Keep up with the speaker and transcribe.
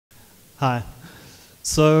Hi.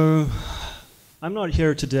 So I'm not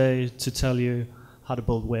here today to tell you how to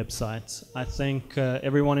build websites. I think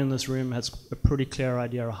everyone in this room has a pretty clear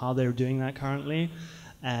idea of how they're doing that currently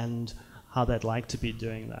and how they'd like to be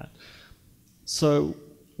doing that. So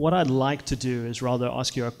what I'd like to do is rather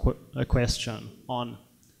ask you a question on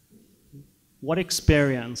what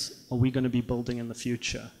experience are we going to be building in the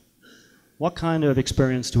future? What kind of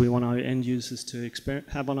experience do we want our end users to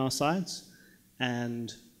have on our sites?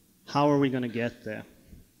 And how are we going to get there?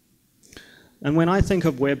 And when I think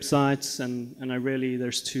of websites, and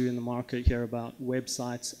there's two in the market here about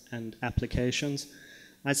websites and applications,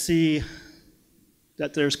 I see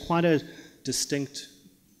that there's quite a distinct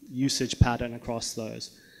usage pattern across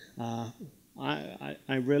those. I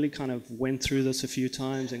really kind of went through this a few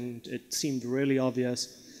times and it seemed really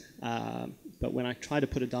obvious, but when I tried to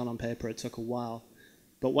put it down on paper it took a while.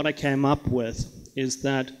 But what I came up with is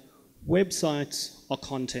that websites are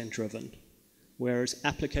content-driven, whereas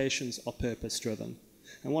applications are purpose-driven.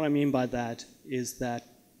 And what I mean by that is that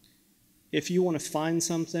if you want to find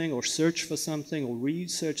something or search for something or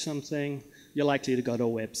research something, you're likely to go to a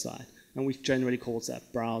website. And we generally call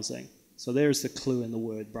that browsing. So there's the clue in the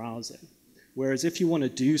word browsing. Whereas if you want to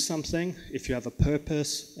do something, if you have a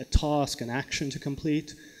purpose, a task, an action to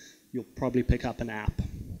complete, you'll probably pick up an app.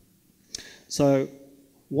 So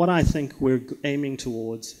what I think we're aiming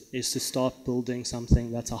towards is to start building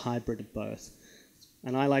something that's a hybrid of both.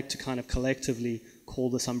 And I like to kind of collectively call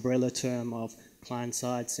this umbrella term of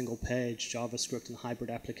client-side, single-page, JavaScript, and hybrid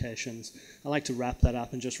applications. I like to wrap that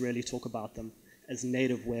up and just really talk about them as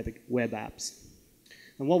native web apps.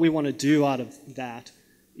 And what we want to do out of that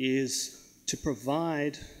is to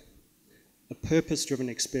provide a purpose-driven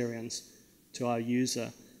experience to our user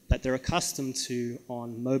that they're accustomed to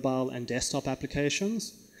on mobile and desktop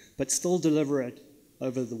applications, but still deliver it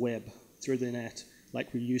over the web, through the net,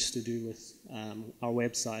 like we used to do with our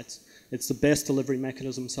websites. It's the best delivery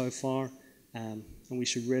mechanism so far, and we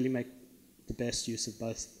should really make the best use of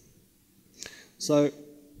both. So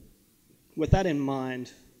with that in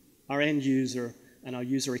mind, our end user and our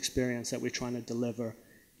user experience that we're trying to deliver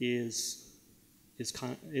is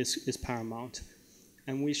paramount.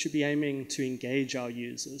 And we should be aiming to engage our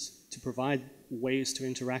users, to provide ways to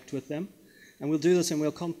interact with them. And we'll do this, and we'll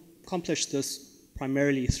accomplish this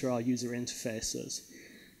primarily through our user interfaces.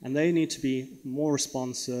 And they need to be more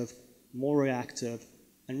responsive, more reactive,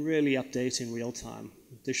 and really update in real time.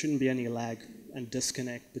 There shouldn't be any lag and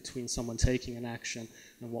disconnect between someone taking an action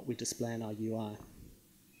and what we display in our UI.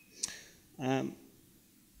 And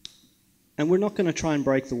we're not going to try and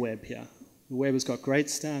break the web here. The web has got great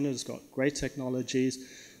standards, got great technologies,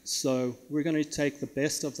 so we're going to take the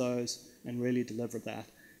best of those and really deliver that.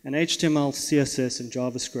 And HTML, CSS, and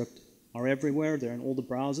JavaScript are everywhere. They're in all the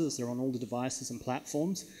browsers, they're on all the devices and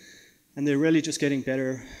platforms, and they're really just getting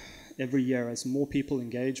better every year as more people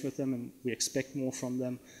engage with them and we expect more from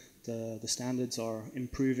them. The standards are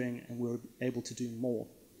improving and we're able to do more.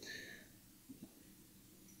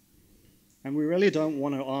 And we really don't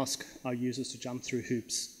want to ask our users to jump through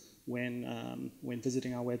hoops when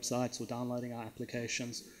visiting our websites or downloading our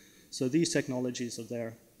applications. So these technologies are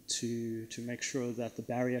there to make sure that the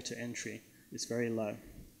barrier to entry is very low.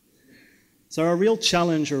 So our real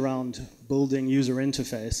challenge around building user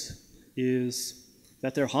interface is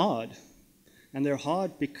that they're hard. And they're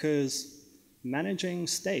hard because managing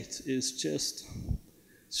state is just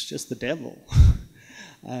the devil.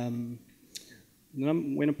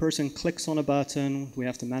 When a person clicks on a button, we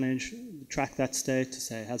have to track that state to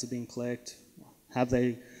say, has it been clicked? Are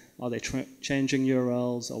they changing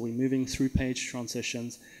URLs? Are we moving through page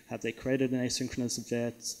transitions? Have they created an asynchronous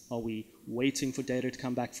event? Are we waiting for data to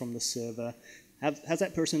come back from the server? Has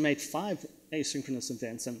that person made 5 asynchronous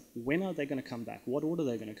events, and when are they going to come back? What order are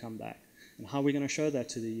they going to come back? And how are we going to show that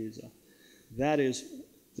to the user? That is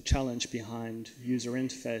the challenge behind user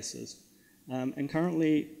interfaces. And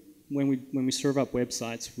currently, when we serve up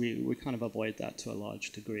websites, we kind of avoid that to a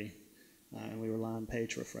large degree. And we rely on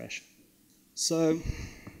page refresh. So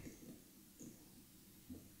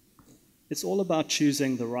it's all about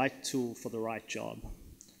choosing the right tool for the right job.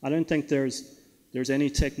 I don't think there's any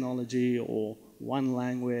technology or one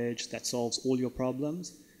language that solves all your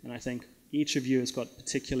problems. And I think each of you has got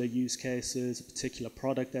particular use cases, a particular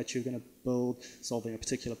product that you're going to build, solving a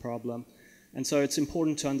particular problem. And so it's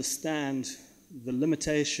important to understand the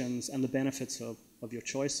limitations and the benefits of your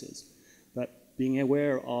choices. But being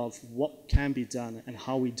aware of what can be done and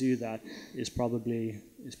how we do that is probably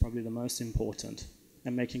the most important,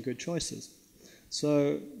 and making good choices.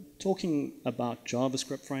 So talking about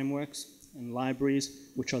JavaScript frameworks and libraries,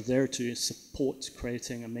 which are there to support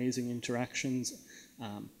creating amazing interactions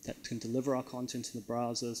that can deliver our content in the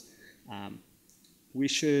browsers. We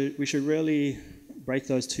should really break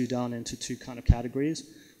those two down into two kind of categories,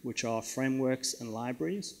 which are frameworks and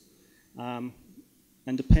libraries.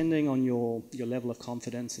 And depending on your level of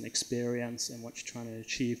confidence and experience and what you're trying to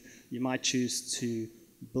achieve, you might choose to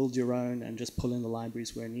build your own and just pull in the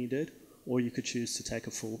libraries where needed, or you could choose to take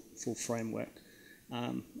a full framework.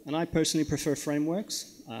 And I personally prefer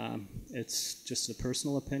frameworks. It's just a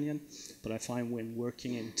personal opinion, but I find when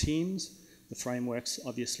working in teams, the frameworks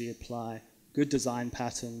obviously apply good design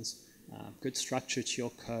patterns, good structure to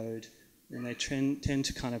your code, and they tend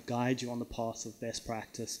to kind of guide you on the path of best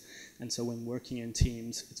practice. And so when working in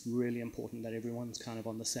teams, it's really important that everyone's kind of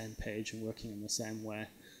on the same page and working in the same way.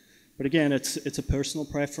 But again, it's a personal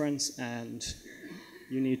preference, and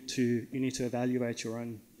you need to evaluate your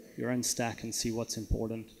own stack and see what's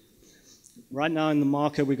important. Right now in the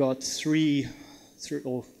market, we got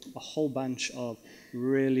or a whole bunch of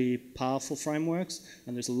really powerful frameworks,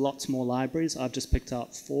 and there's lots more libraries. I've just picked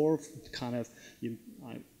out 4 kind of,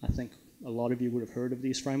 I think a lot of you would have heard of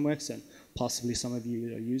these frameworks, and possibly some of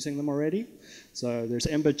you are using them already. So there's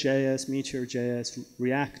Ember.js, Meteor.js,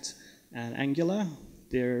 React, and Angular.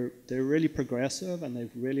 They're really progressive, and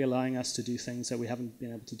they're really allowing us to do things that we haven't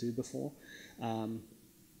been able to do before.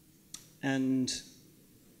 And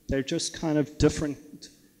they're just kind of different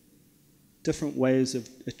ways of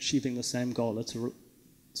achieving the same goal.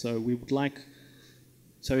 So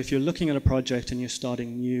if you're looking at a project and you're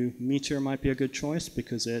starting new, Meteor might be a good choice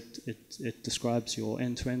because it describes your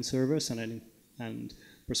end-to-end service and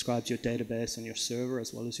prescribes your database and your server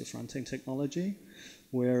as well as your front-end technology.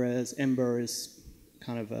 Whereas Ember is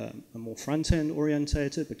kind of a more front-end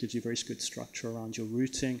orientated, but gives you very good structure around your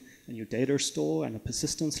routing and your data store and a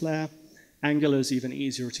persistence layer. Angular is even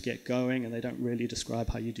easier to get going, and they don't really describe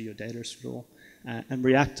how you do your data store. And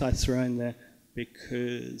React I throw in there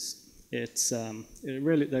because they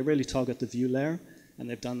really target the view layer, and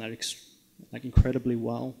they've done that incredibly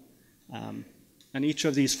well. And each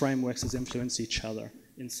of these frameworks has influenced each other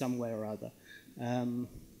in some way or other.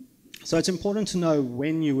 So it's important to know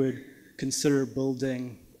when you would consider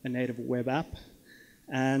building a native web app.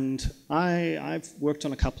 And I've worked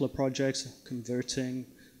on a couple of projects converting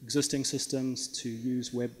existing systems to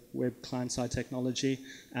use web client-side technology,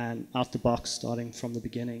 and out the box, starting from the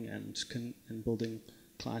beginning and building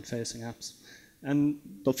client-facing apps. And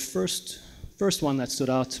the first one that stood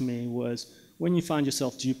out to me was when you find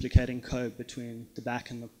yourself duplicating code between the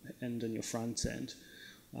back end and your front end.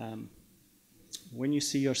 When you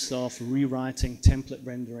see yourself rewriting template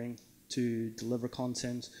rendering to deliver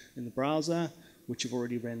content in the browser, which you've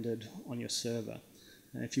already rendered on your server.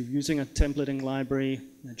 If you're using a templating library,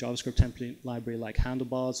 a JavaScript template library like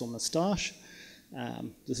Handlebars or Mustache,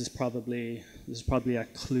 this is probably a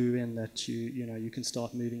clue in that you can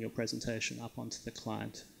start moving your presentation up onto the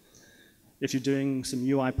client. If you're doing some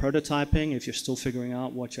UI prototyping, if you're still figuring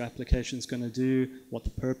out what your application is going to do, what the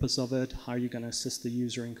purpose of it, how you're going to assist the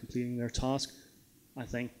user in completing their task, I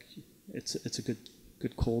think it's a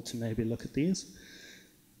good call to maybe look at these.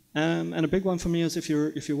 And a big one for me is if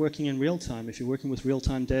you're working in real time, if you're working with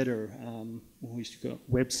real-time data, you've got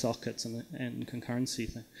WebSockets and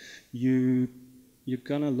concurrency thing, you're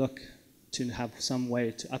going to look to have some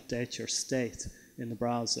way to update your state in the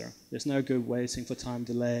browser. There's no good waiting for time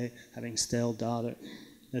delay, having stale data,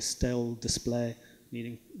 a stale display,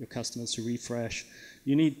 needing your customers to refresh.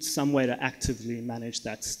 You need some way to actively manage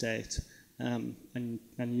that state, and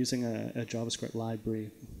using a JavaScript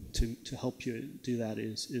library to help you do that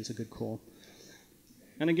is a good call.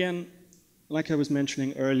 And again, like I was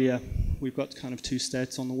mentioning earlier, we've got kind of 2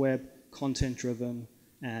 states on the web, content-driven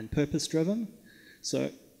and purpose-driven.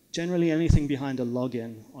 So generally anything behind a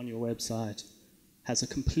login on your website has a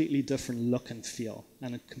completely different look and feel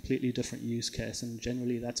and a completely different use case, and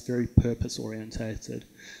generally that's very purpose-orientated.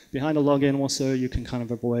 Behind a login also, you can kind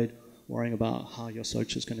of avoid worrying about how your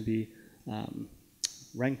search is going to be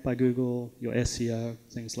ranked by Google, your SEO,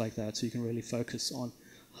 things like that. So you can really focus on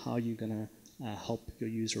how you're going to help your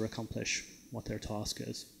user accomplish what their task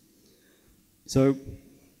is. So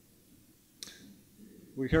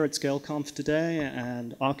we're here at ScaleConf today,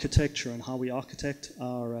 and architecture and how we architect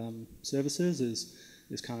our services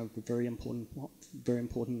is kind of a very important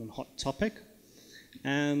and hot topic.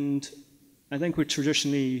 And I think we're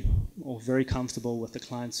traditionally or very comfortable with the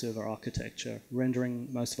client-server architecture, rendering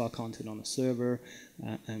most of our content on a server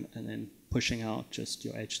and then pushing out just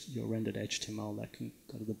your rendered HTML that can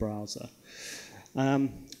go to the browser.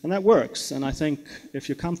 And that works. And I think if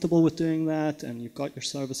you're comfortable with doing that and you've got your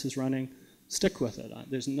services running, stick with it.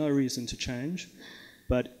 There's no reason to change.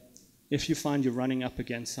 But if you find you're running up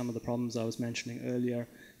against some of the problems I was mentioning earlier,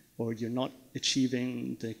 or you're not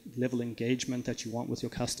achieving the level of engagement that you want with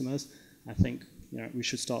your customers, I think we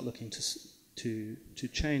should start looking to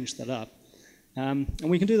change that up. And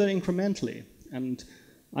we can do that incrementally. And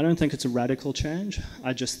I don't think it's a radical change.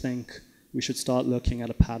 I just think we should start looking at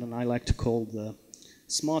a pattern I like to call the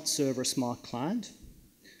smart server, smart client.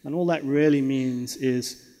 And all that really means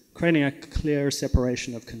is creating a clear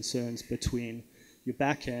separation of concerns between your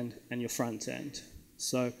back end and your front end.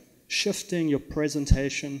 So shifting your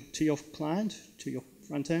presentation to your client, to your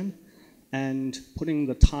front end, and putting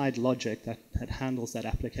the tied logic that handles that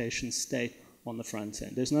application state on the front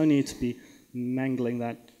end. There's no need to be mangling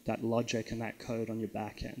that logic and that code on your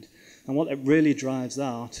back end. And what it really drives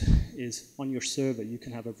out is on your server, you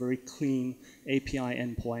can have a very clean API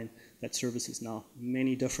endpoint that services now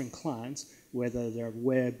many different clients, whether they're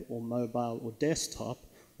web or mobile or desktop,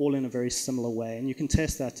 all in a very similar way. And you can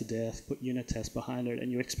test that to death, put unit tests behind it,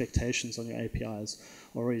 and your expectations on your APIs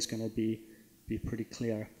are always going to be pretty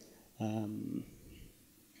clear. And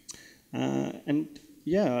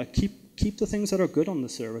yeah, keep the things that are good on the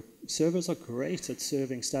server. Servers are great at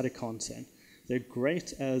serving static content. They're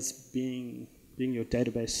great as being your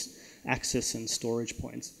database access and storage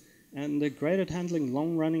points. And they're great at handling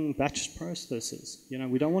long-running batch processes.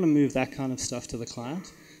 We don't want to move that kind of stuff to the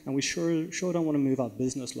client, and we sure don't want to move our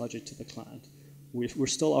business logic to the client. We're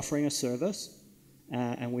still offering a service,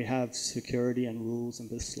 and we have security and rules and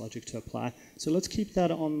business logic to apply. So let's keep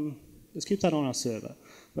that on our server.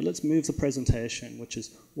 But let's move the presentation, which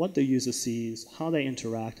is what the user sees, how they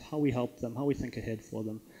interact, how we help them, how we think ahead for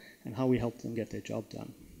them, and how we help them get their job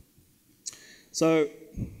done. So,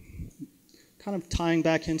 kind of tying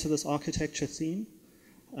back into this architecture theme,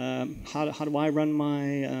 how do I run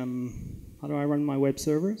my web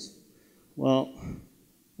servers? Well,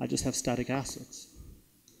 I just have static assets.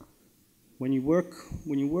 When you work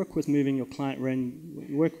with moving your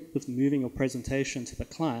moving your presentation to the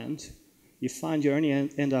client, you find you only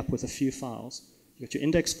end up with a few files. You've got your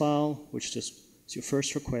index file, which is your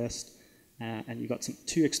first request, and you've got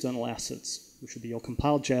two external assets, which would be your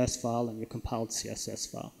compiled JS file and your compiled CSS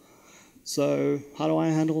file. So how do I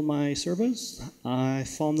handle my servers? I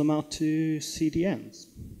farm them out to CDNs.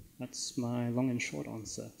 That's my long and short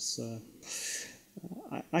answer. So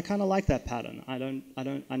I kind of like that pattern.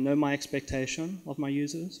 I know my expectation of my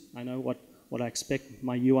users. I know what I expect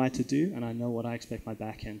my UI to do, and I know what I expect my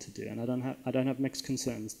backend to do, and I don't have mixed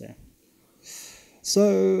concerns there.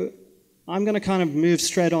 So I'm going to kind of move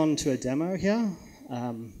straight on to a demo here.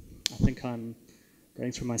 I think I'm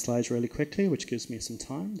going through my slides really quickly, which gives me some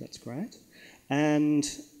time. That's great. And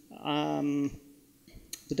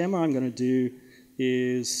the demo I'm going to do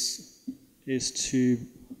is to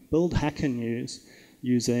build Hacker News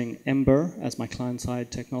using Ember as my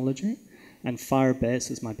client-side technology and Firebase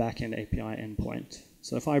as my backend API endpoint.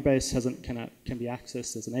 So Firebase can be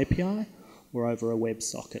accessed as an API or over a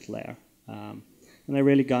WebSocket layer. And they're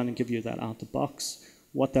really going to give you that out the box.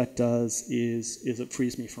 What that does is it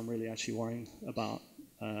frees me from really actually worrying about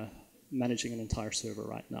managing an entire server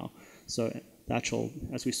right now. So the actual,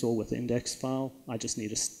 as we saw with the index file, I just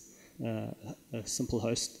need a simple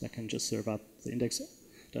host that can just serve up the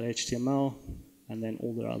index.html, and then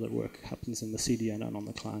all the other work happens in the CDN and on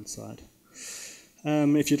the client side.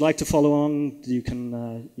 If you'd like to follow on, you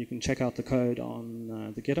can check out the code on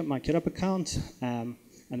my GitHub account, and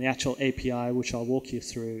the actual API, which I'll walk you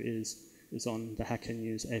through, is on the Hacker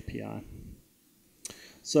News API.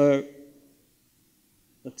 So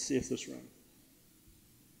let's see if this runs.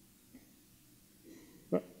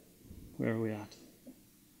 Where are we at?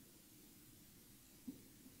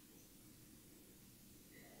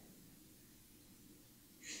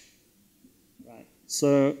 Right.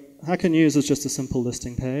 So Hacker News is just a simple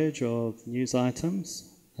listing page of news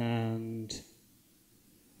items, and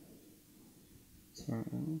sorry,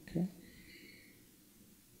 okay.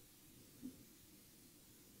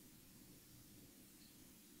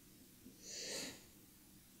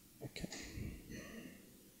 Okay.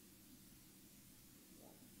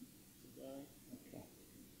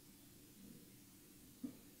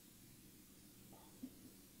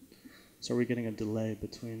 So we're getting a delay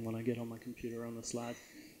between when I get on my computer on the slide.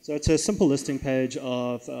 So it's a simple listing page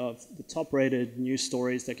of the top-rated news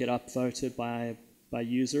stories that get upvoted by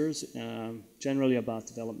users, generally about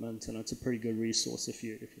development, and it's a pretty good resource if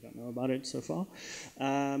you don't know about it so far.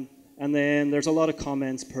 And then there's a lot of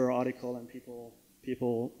comments per article, and people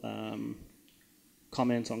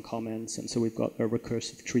comment on comments, and so we've got a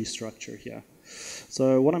recursive tree structure here.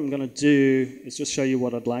 So what I'm going to do is just show you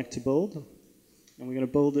what I'd like to build. And we're going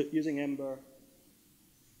to build it using Ember.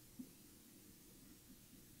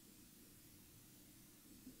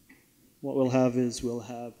 what we'll have is we'll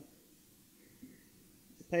have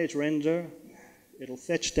the page render. It'll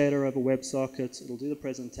fetch data over WebSockets. It'll do the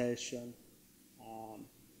presentation.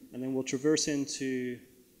 And then we'll traverse into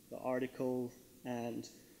the article and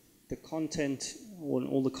the content, or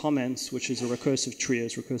all the comments, which is a recursive tree,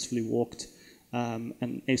 is recursively walked,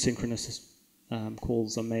 and asynchronous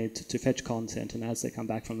calls are made to fetch content, and as they come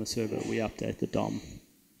back from the server, we update the DOM.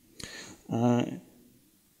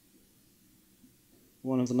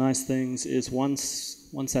 One of the nice things is once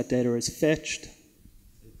that data is fetched,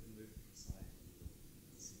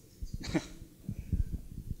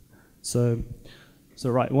 So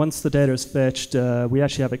right, once the data is fetched, we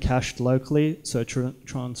actually have it cached locally, so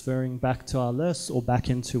transferring back to our list or back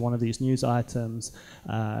into one of these news items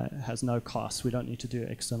has no cost. We don't need to do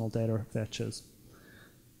external data fetches.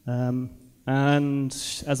 And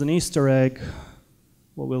as an Easter egg,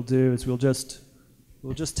 what we'll do is we'll just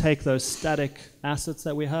take those static assets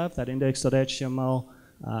that we have, that index.html,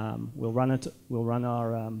 we'll run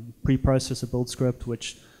our preprocessor build script,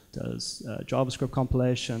 which does JavaScript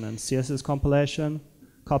compilation and CSS compilation,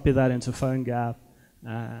 copy that into PhoneGap,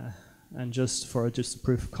 and just for a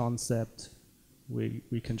proof of concept,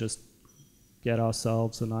 we can just get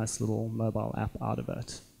ourselves a nice little mobile app out of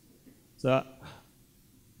it. So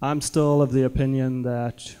I'm still of the opinion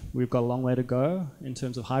that we've got a long way to go in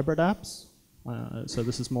terms of hybrid apps. So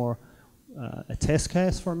this is more a test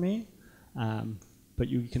case for me, but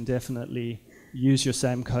you can definitely use your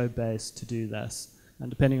same code base to do this. And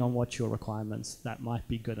depending on what your requirements, that might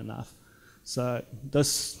be good enough. So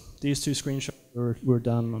these two screenshots were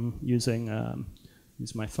done using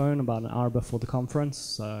my phone about an hour before the conference.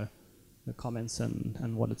 So the comments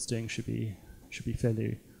and what it's doing should be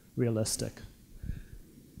fairly realistic.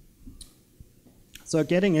 So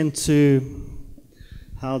getting into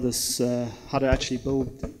how to actually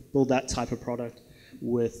build that type of product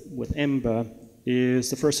with Ember is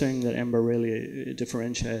the first thing that Ember really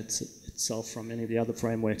differentiates itself from any of the other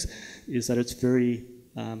frameworks is that it's very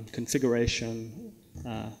configuration,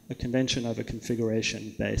 a convention over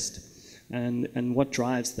configuration based. And what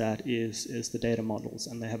drives that is the data models,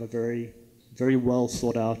 and they have a very well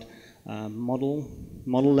thought out model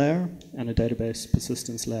layer and a database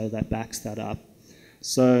persistence layer that backs that up.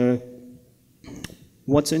 So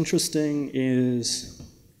what's interesting is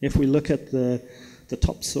if we look at the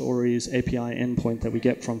top stories API endpoint that we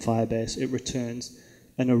get from Firebase, it returns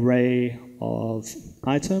an array of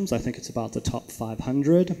items. I think it's about the top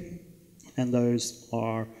 500, and those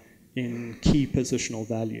are in key positional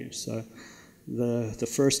values. So the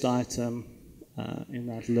first item in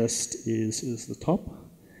that list is the top,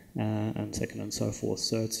 and second and so forth.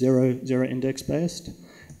 So it's zero index based,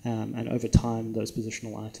 and over time those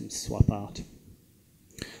positional items swap out.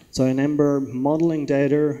 So in Ember, modeling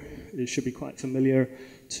data, it should be quite familiar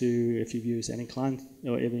to if you've used any client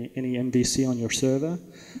or any MVC on your server.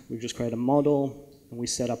 We just create a model and we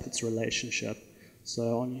set up its relationship.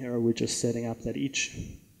 So on here we're just setting up that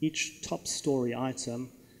each top story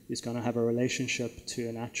item is going to have a relationship to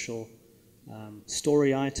an actual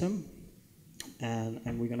story item,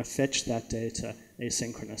 and we're going to fetch that data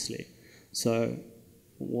asynchronously. So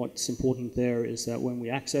what's important there is that when we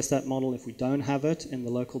access that model, if we don't have it in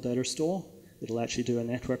the local data store, it'll actually do a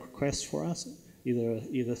network request for us,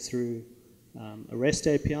 either through a REST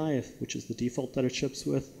API, which is the default that it ships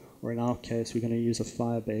with, or in our case, we're going to use a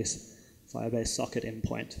Firebase socket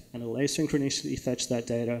endpoint, and it'll asynchronously fetch that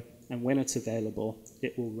data, and when it's available,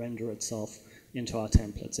 it will render itself into our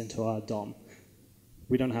templates, into our DOM.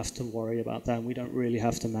 We don't have to worry about that, and we don't really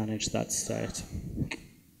have to manage that state.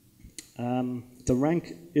 The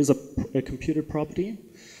rank is a computed property,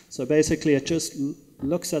 so basically it just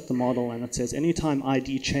looks at the model and it says anytime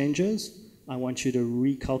ID changes, I want you to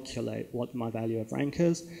recalculate what my value of rank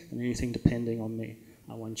is, and anything depending on me,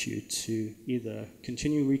 I want you to either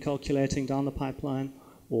continue recalculating down the pipeline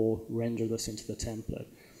or render this into the template.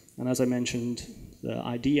 And as I mentioned, the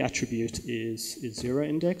ID attribute is zero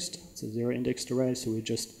indexed. It's a zero indexed array, so we're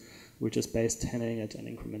just base 10ing it and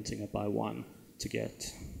incrementing it by 1 to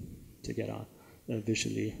get a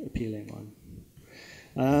visually appealing one.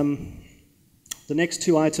 The next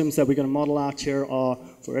two items that we're going to model out here are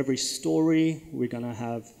for every story, we're going to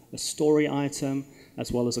have a story item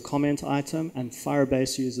as well as a comment item, and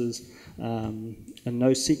Firebase uses a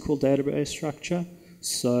NoSQL database structure.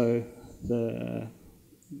 So the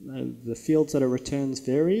fields that it returns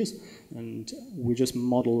varies, and we're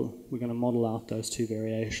going to model out those two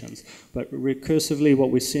variations. But recursively, what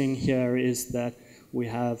we're seeing here is that we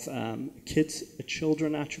have a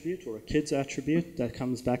children attribute or a kids attribute that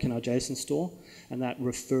comes back in our JSON store, and that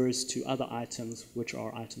refers to other items which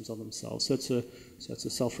are items of themselves. So it's a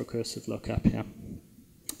self-recursive lookup here.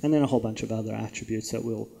 And then a whole bunch of other attributes that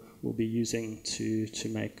we'll be using to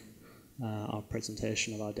make our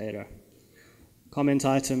presentation of our data. Comment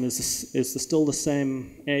item is still the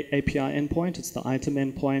same API endpoint. It's the item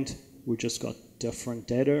endpoint. We just got different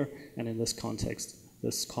data, and in this context,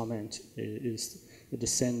 this comment is the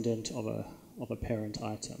descendant of a parent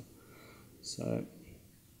item. So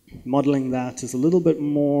modeling that is a little bit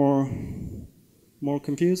more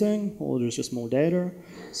confusing, or there's just more data.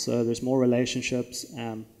 So there's more relationships,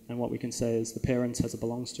 and what we can say is the parent has a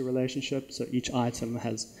belongs to relationship. So each item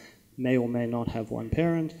may or may not have one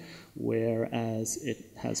parent, whereas it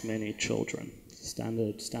has many children.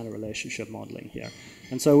 Standard relationship modeling here.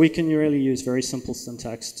 And so we can really use very simple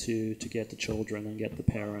syntax to get the children and get the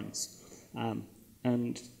parents.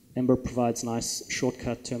 And Ember provides nice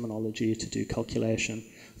shortcut terminology to do calculation.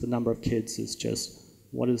 The number of kids is just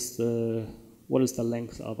what is the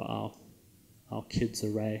length of our kids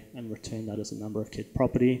array, and return that as a number of kid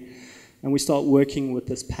property. And we start working with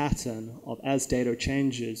this pattern of as data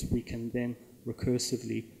changes, we can then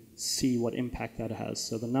recursively see what impact that has.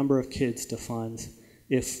 So the number of kids defines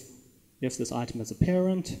if this item has a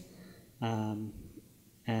parent,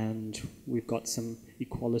 and we've got some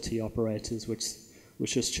equality operators which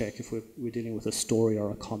just check if we're dealing with a story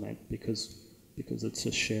or a comment, because it's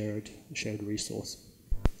a shared resource.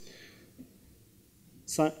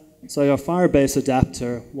 So our Firebase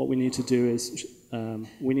adapter, what we need to do is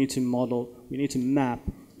we need to map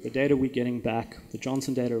the data we're getting back, the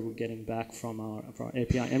Johnson data we're getting back from our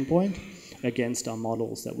API endpoint against our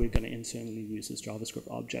models that we're going to internally use as JavaScript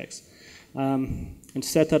objects. And to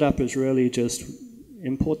set that up is really just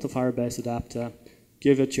import the Firebase adapter,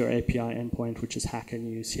 give it your API endpoint, which is Hacker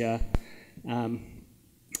News here. And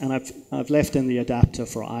I've left in the adapter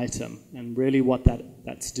for item. And really what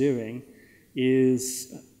that's doing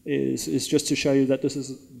is just to show you that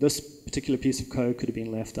this particular piece of code could have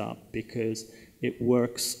been left out, because it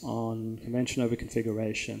works on convention over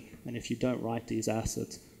configuration, and if you don't write these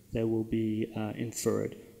assets, they will be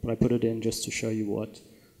inferred. But I put it in just to show you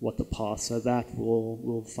what the path. So that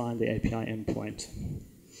will find the API endpoint.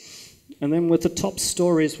 And then with the top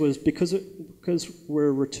stories was because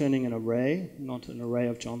we're returning an array, not an array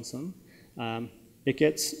of Johnson. It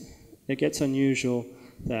gets unusual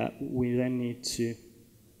that we then need to.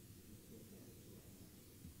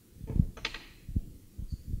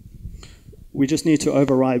 We just need to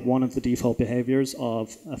override one of the default behaviors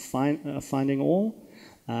of finding all.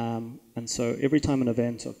 And so every time an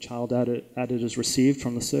event of child added is received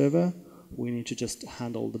from the server, we need to just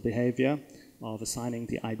handle the behavior of assigning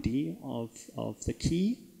the ID of the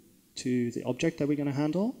key to the object that we're going to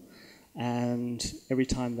handle. And every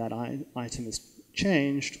time that item is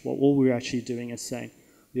changed, all we're actually doing is saying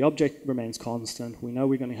the object remains constant. We know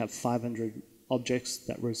we're going to have 500 objects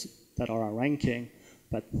that are our ranking,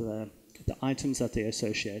 but the items that they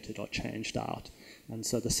associated are changed out. And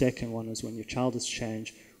so the second one is when your child is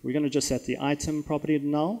changed, we're going to just set the item property to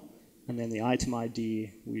null, and then the item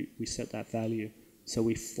ID, we set that value. So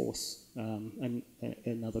we force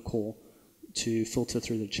another call to filter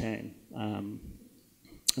through the chain. And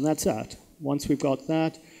that's that. Once we've got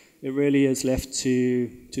that, it really is left to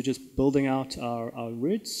just building out our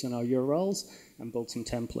routes and our URLs and build some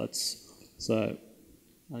templates. So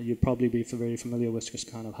you'd probably be very familiar with just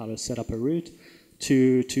kind of how to set up a route.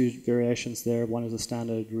 Two variations there. One is a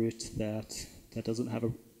standard route that doesn't have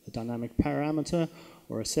a dynamic parameter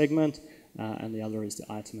or a segment, and the other is the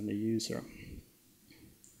item and the user.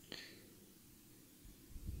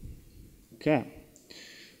 Okay.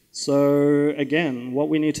 So again, what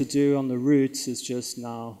we need to do on the routes is just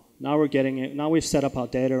now we're getting it. Now we've set up our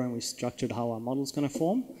data and we've structured how our model is going to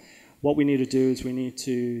form. What we need to do is we need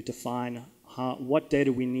to define what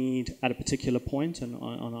data we need at a particular point and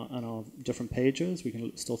on our different pages. We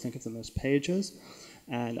can still think of them as pages.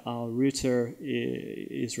 And our router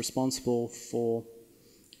is responsible for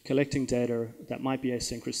collecting data that might be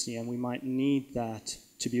asynchronously, and we might need that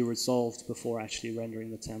to be resolved before actually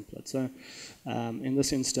rendering the template. So in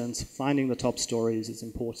this instance, finding the top stories is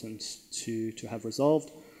important to have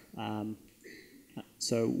resolved.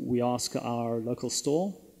 So we ask our local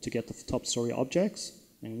store to get the top story objects.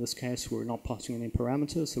 And in this case, we're not passing any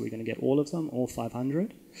parameters, so we're going to get all of them, all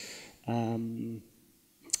 500. And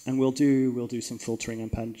we'll do some filtering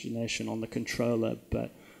and pagination on the controller,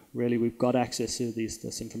 but really we've got access to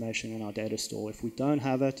this information in our data store. If we don't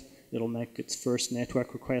have it, it'll make its first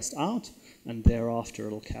network request out, and thereafter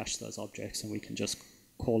it'll cache those objects, and we can just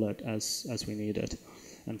call it as we need it,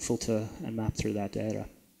 and filter and map through that data.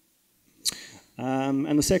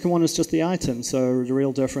 And the second one is just the item. So the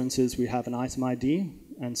real difference is we have an item ID,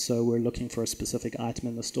 and so we're looking for a specific item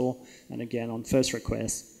in the store. And again, on first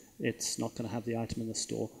request, it's not going to have the item in the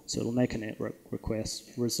store, so it'll make a net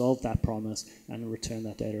request, resolve that promise, and return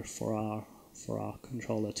that data for our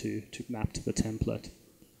controller to map to the template.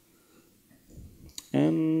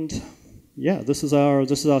 And yeah, this is our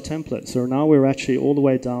template. So now we're actually all the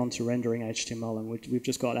way down to rendering HTML, and we've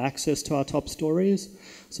just got access to our top stories.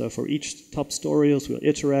 So for each top stories, we'll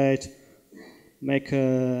iterate, make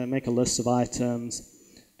a list of items,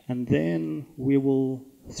 and then we will,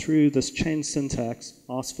 through this change syntax,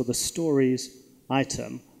 ask for the stories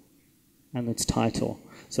item and its title.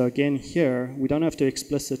 So again, here we don't have to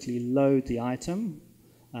explicitly load the item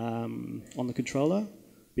on the controller,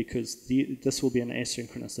 because this will be an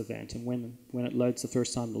asynchronous event, and when it loads the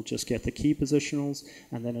first time, it'll just get the key positionals,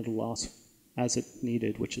 and then it'll ask as it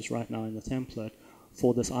needed, which is right now in the template,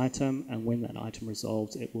 for this item, and when that item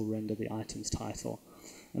resolves, it will render the item's title,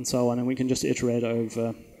 and so on, and we can just iterate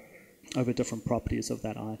over different properties of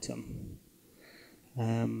that item.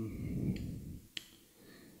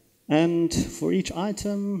 And for each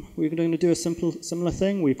item, we're going to do a similar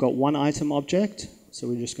thing. We've got one item object, so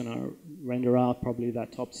we're just going to render out probably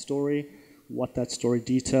that top story, what that story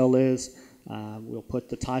detail is. We'll put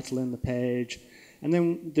the title in the page. And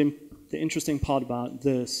then the interesting part about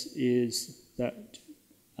this is that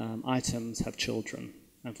items have children.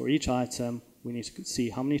 And for each item, we need to see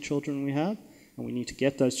how many children we have, and we need to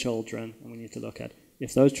get those children, and we need to look at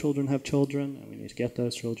if those children have children, and we need to get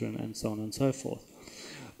those children, and so on and so forth.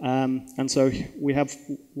 And so we have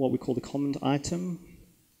what we call the comment item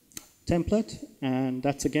template, and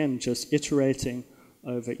that's again just iterating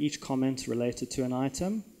over each comment related to an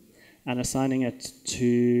item and assigning it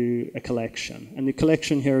to a collection. And the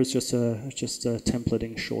collection here is just a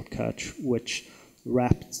templating shortcut which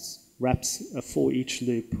wraps a for each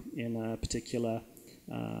loop in a particular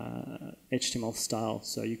HTML style.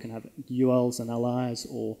 So you can have ULs and LIs,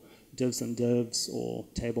 or divs and divs, or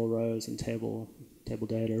table rows and table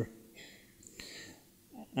data.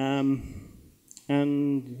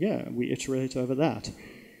 And yeah, we iterate over that.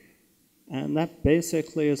 And that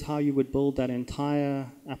basically is how you would build that entire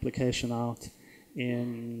application out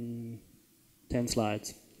in 10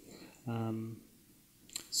 slides.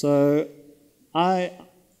 So I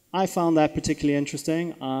found that particularly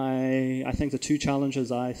interesting. I think the two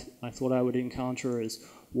challenges I thought I would encounter is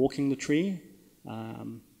walking the tree.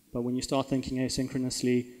 But when you start thinking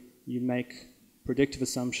asynchronously, you make predictive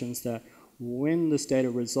assumptions that when this data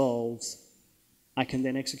resolves, I can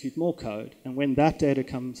then execute more code. And when that data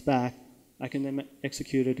comes back, I can then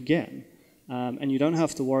execute it again. And you don't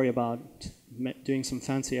have to worry about doing some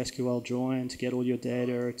fancy SQL join to get all your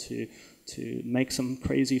data, to make some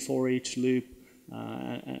crazy for each loop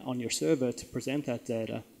on your server to present that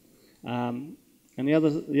data. And the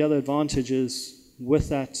other advantage is with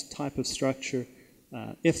that type of structure,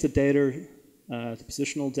 if the data, the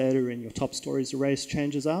positional data in your top stories array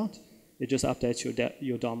changes out, it just updates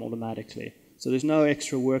your DOM automatically. So there's no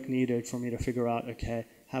extra work needed for me to figure out, okay,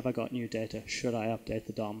 have I got new data? Should I update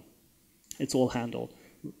the DOM? It's all handled,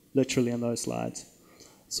 literally in those slides.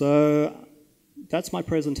 So that's my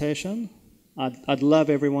presentation. I'd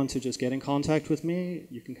love everyone to just get in contact with me.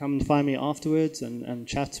 You can come and find me afterwards and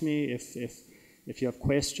chat to me if you have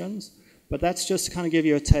questions. But that's just to kind of give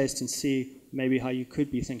you a taste and see maybe how you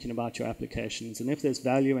could be thinking about your applications. And if there's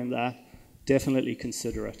value in that, definitely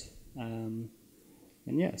consider it. And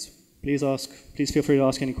yes, please feel free to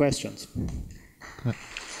ask any questions. Good.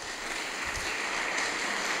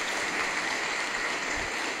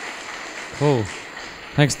 Cool.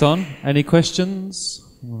 Thanks, Don. Any questions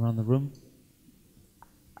around the room?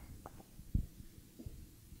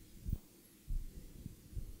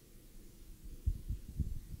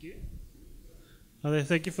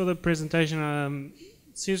 Thank you for the presentation.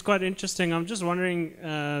 Seems quite interesting. I'm just wondering,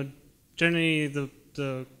 generally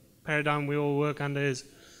the paradigm we all work under is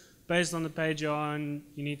based on the page you're on,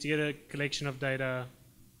 you need to get a collection of data.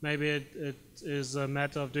 Maybe it is a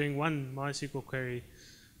matter of doing one MySQL query,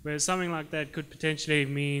 whereas something like that could potentially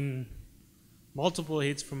mean multiple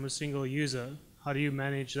hits from a single user. How do you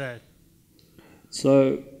manage that?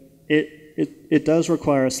 So it does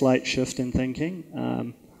require a slight shift in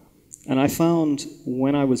thinking. And I found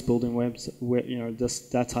when I was building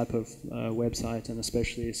that type of website, and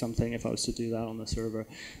especially something if I was to do that on the server,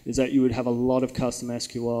 is that you would have a lot of custom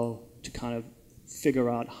SQL to kind of figure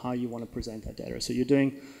out how you want to present that data. So you're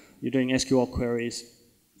doing SQL queries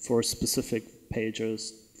for specific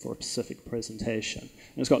pages for a specific presentation.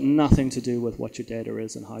 And it's got nothing to do with what your data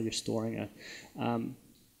is and how you're storing it.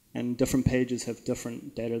 And different pages have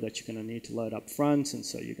different data that you're going to need to load up front, and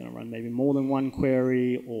so you're going to run maybe more than one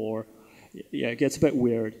query, or yeah, it gets a bit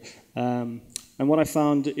weird. And what I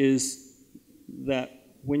found is that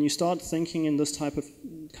when you start thinking in this type of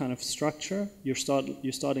kind of structure, you're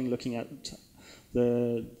starting looking at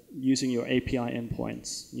using your API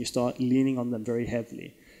endpoints. You start leaning on them very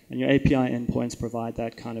heavily. And your API endpoints provide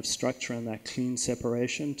that kind of structure and that clean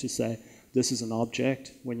separation to say, this is an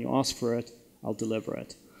object. When you ask for it, I'll deliver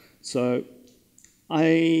it. So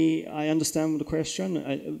I understand the question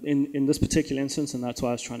in this particular instance, and that's why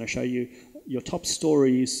I was trying to show you. Your top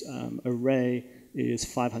stories array is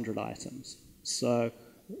 500 items. So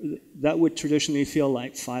that would traditionally feel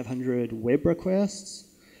like 500 web requests,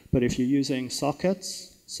 but if you're using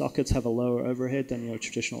sockets, sockets have a lower overhead than your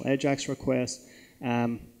traditional Ajax request,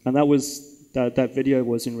 and that video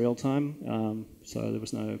was in real time, so there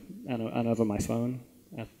was no, and over my phone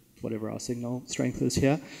at whatever our signal strength is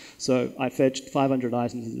here. So I fetched 500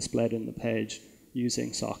 items and displayed in the page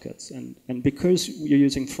using sockets. And because you're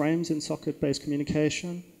using frames in socket-based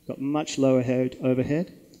communication, you've got much lower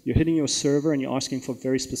overhead. You're hitting your server and you're asking for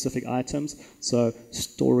very specific items. So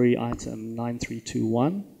story item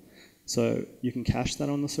 9321. So you can cache that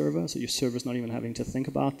on the server. So your server's not even having to think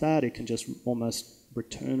about that. It can just almost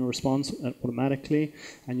return a response automatically,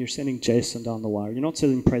 and you're sending JSON down the wire. You're not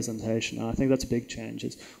sending presentation, and I think that's a big change.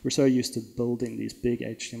 Is we're so used to building these big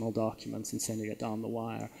HTML documents and sending it down the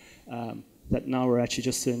wire that now we're actually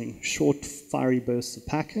just sending short, fiery bursts of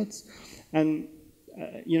packets. And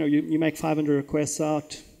you make 500 requests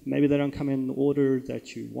out. Maybe they don't come in the order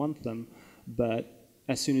that you want them, but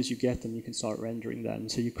as soon as you get them, you can start rendering them.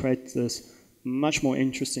 So you create this much more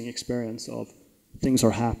interesting experience of things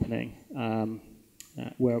are happening.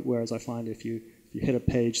 Whereas I find if you hit a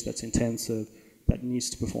page that's intensive, that needs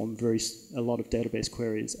to perform a lot of database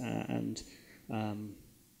queries, and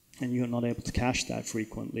you're not able to cache that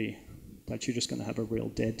frequently, that you're just going to have a real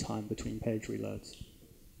dead time between page reloads.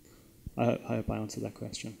 I hope I answered that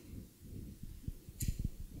question.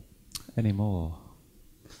 Any more?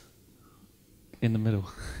 In the middle.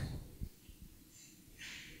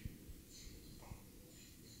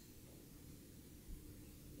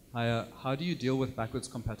 Hi, how do you deal with backwards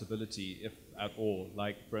compatibility, if at all?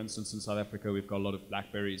 Like, for instance, in South Africa, we've got a lot of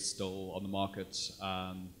BlackBerries still on the market.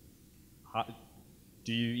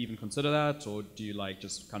 Do you even consider that, or do you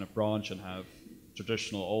just kind of branch and have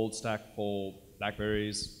traditional old stack for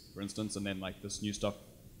BlackBerries, for instance, and then this new stuff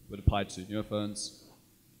would apply to newer phones?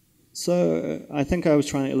 So I think I was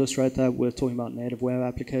trying to illustrate that with talking about native web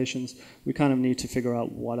applications. We kind of need to figure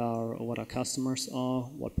out what our customers are,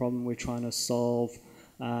 what problem we're trying to solve.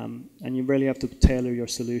 And you really have to tailor your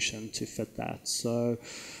solution to fit that. So,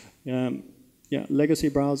 yeah, legacy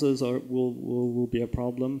browsers will be a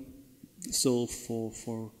problem still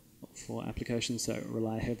for applications that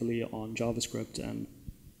rely heavily on JavaScript and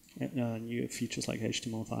new features like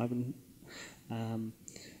HTML5.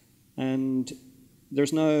 And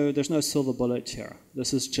there's no silver bullet here.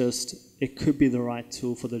 This is just, it could be the right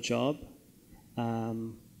tool for the job.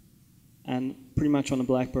 And pretty much on a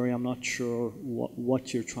BlackBerry, I'm not sure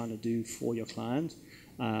what you're trying to do for your client.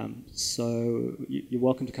 So you're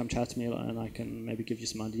welcome to come chat to me, and I can maybe give you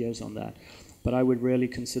some ideas on that. But I would really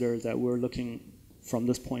consider that we're looking from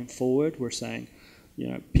this point forward. We're saying,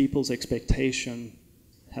 people's expectation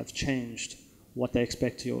have changed what they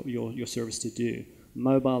expect your service to do.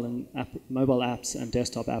 Mobile apps and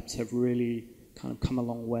desktop apps have really kind of come a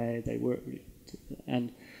long way.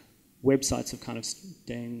 And websites have kind of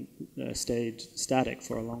stayed static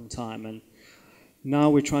for a long time, and now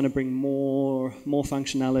we're trying to bring more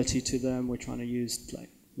functionality to them. We're trying to use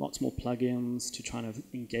lots more plugins to try to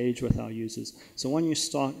engage with our users. So when you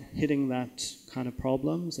start hitting that kind of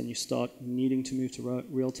problems and you start needing to move to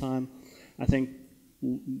real time, I think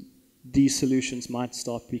these solutions might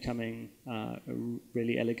start becoming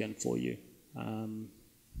really elegant for you.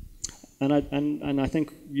 And I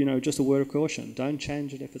think, just a word of caution, don't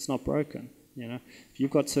change it if it's not broken. If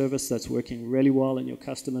you've got service that's working really well and your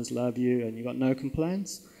customers love you and you've got no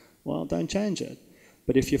complaints, well, don't change it.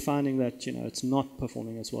 But if you're finding that, it's not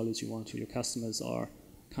performing as well as you want, or your customers are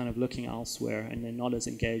kind of looking elsewhere and they're not as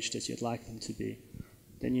engaged as you'd like them to be,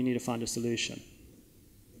 then you need to find a solution.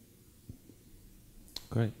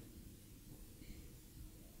 Great.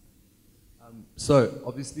 So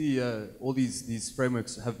obviously, all these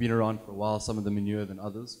frameworks have been around for a while. Some of them are newer than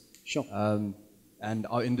others. Sure. And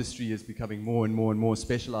our industry is becoming more and more and more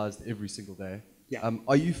specialized every single day. Yeah.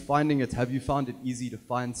 Are you finding it? Have you found it easy to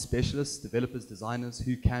find specialists, developers, designers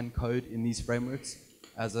who can code in these frameworks?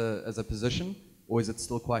 as a position, or is it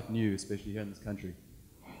still quite new, especially here in this country?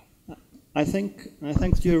 I think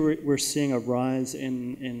we're seeing a rise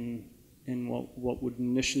in what would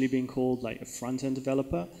initially been called like a front-end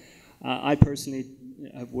developer. I personally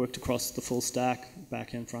have worked across the full stack,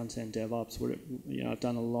 back-end, front-end, DevOps. Where, I've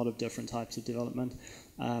done a lot of different types of development,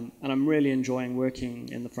 and I'm really enjoying working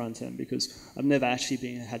in the front-end because I've never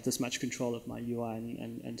actually had this much control of my UI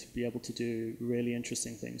and to be able to do really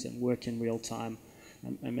interesting things and work in real time,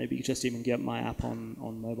 and maybe just even get my app on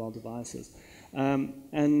mobile devices.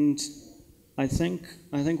 And I think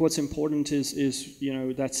what's important is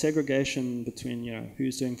that segregation between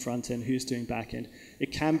who's doing front end, who's doing back end.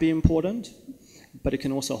 It can be important, but it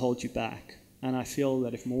can also hold you back. And I feel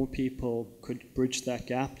that if more people could bridge that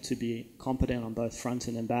gap to be competent on both front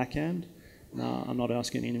end and back end. Now, I'm not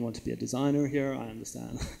asking anyone to be a designer here. I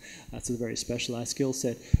understand that's a very specialized skill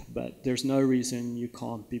set, but there's no reason you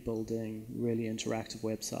can't be building really interactive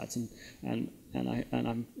websites.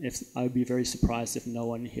 I would be very surprised if no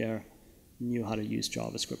one here knew how to use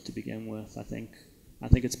JavaScript to begin with. I think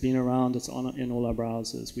it's been around. It's in all our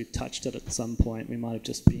browsers. We've touched it at some point. We might have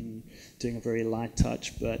just been doing a very light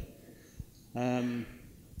touch, but I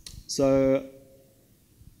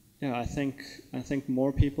think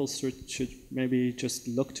more people should maybe just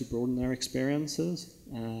look to broaden their experiences.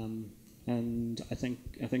 And I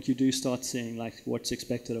think you do start seeing like what's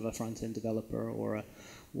expected of a front end developer or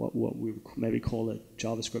what we would maybe call a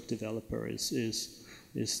JavaScript developer is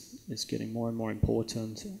getting more and more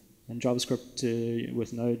important, and JavaScript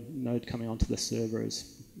with Node coming onto the server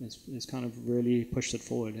is kind of really pushed it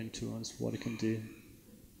forward into what it can do.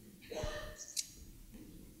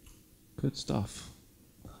 Good stuff.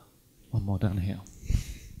 One more down here.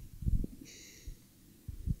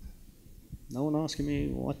 No one asking me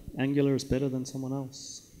what Angular is better than someone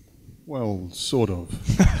else. Well, sort of.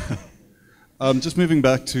 Just moving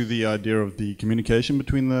back to the idea of the communication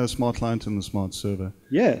between the smart client and the smart server.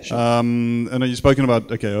 Yeah, sure. I know you've spoken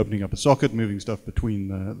about, opening up a socket, moving stuff between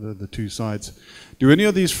the two sides. Do any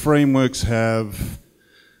of these frameworks have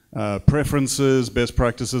preferences, best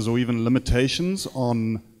practices, or even limitations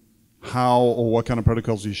on how or what kind of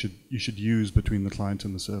protocols you should use between the client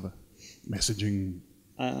and the server? Messaging,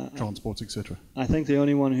 transports, etc. I think the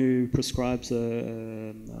only one who prescribes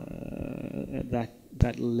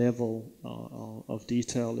that level of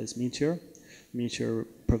detail is Meteor. Meteor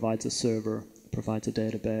provides a server, provides a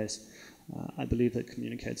database. I believe it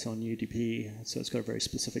communicates on UDP, so it's got a very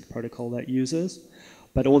specific protocol that it uses.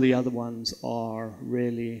 But all the other ones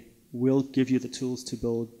will give you the tools to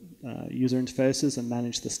build user interfaces and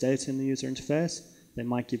manage the state in the user interface. They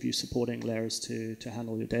might give you supporting layers to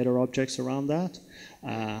handle your data objects around that,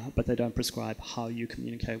 but they don't prescribe how you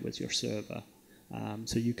communicate with your server.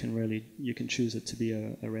 So you can choose it to be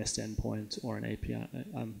a REST endpoint or an API,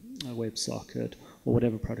 a WebSocket, or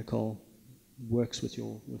whatever protocol works with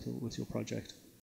your project.